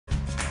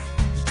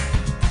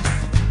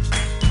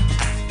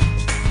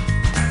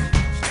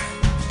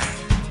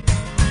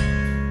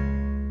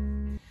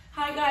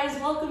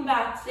welcome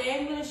back. Today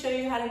I'm going to show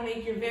you how to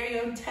make your very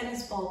own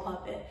tennis ball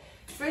puppet.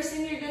 First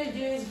thing you're going to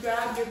do is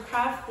grab your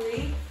Craft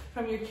 3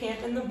 from your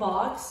Camp in the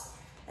Box,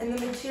 and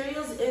the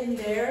materials in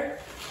there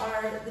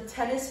are the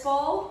tennis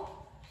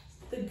ball,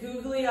 the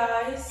googly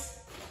eyes,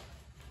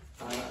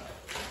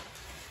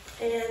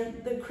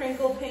 and the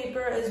crinkle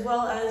paper, as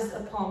well as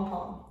a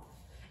pom-pom.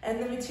 And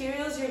the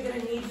materials you're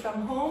going to need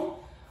from home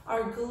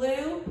are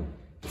glue,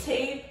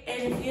 tape,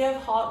 and if you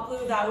have hot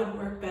glue, that would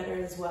work better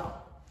as well.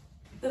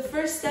 The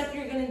first step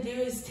you're going to do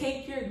is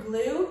take your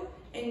glue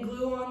and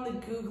glue on the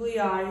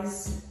googly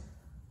eyes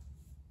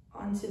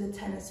onto the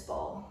tennis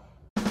ball.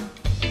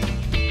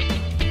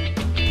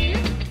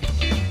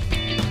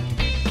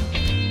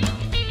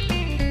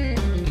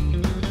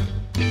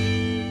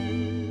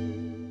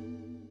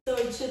 So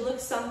it should look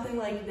something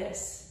like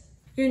this.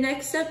 Your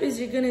next step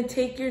is you're going to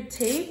take your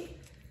tape,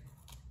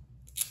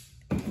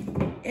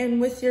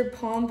 and with your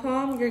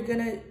pom-pom, you're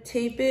going to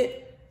tape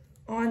it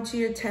onto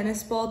your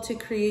tennis ball to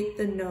create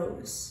the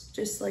nose,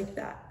 just like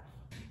that.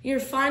 Your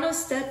final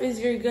step is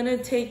you're gonna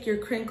take your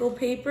crinkle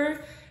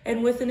paper,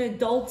 and with an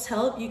adult's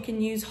help, you can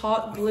use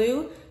hot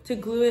glue to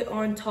glue it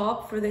on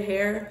top for the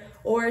hair,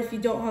 or if you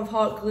don't have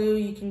hot glue,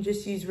 you can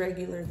just use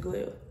regular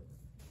glue.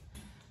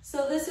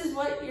 So this is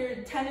what your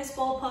tennis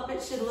ball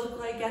puppet should look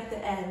like at the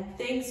end.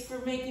 Thanks for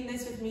making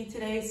this with me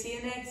today. See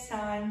you next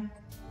time.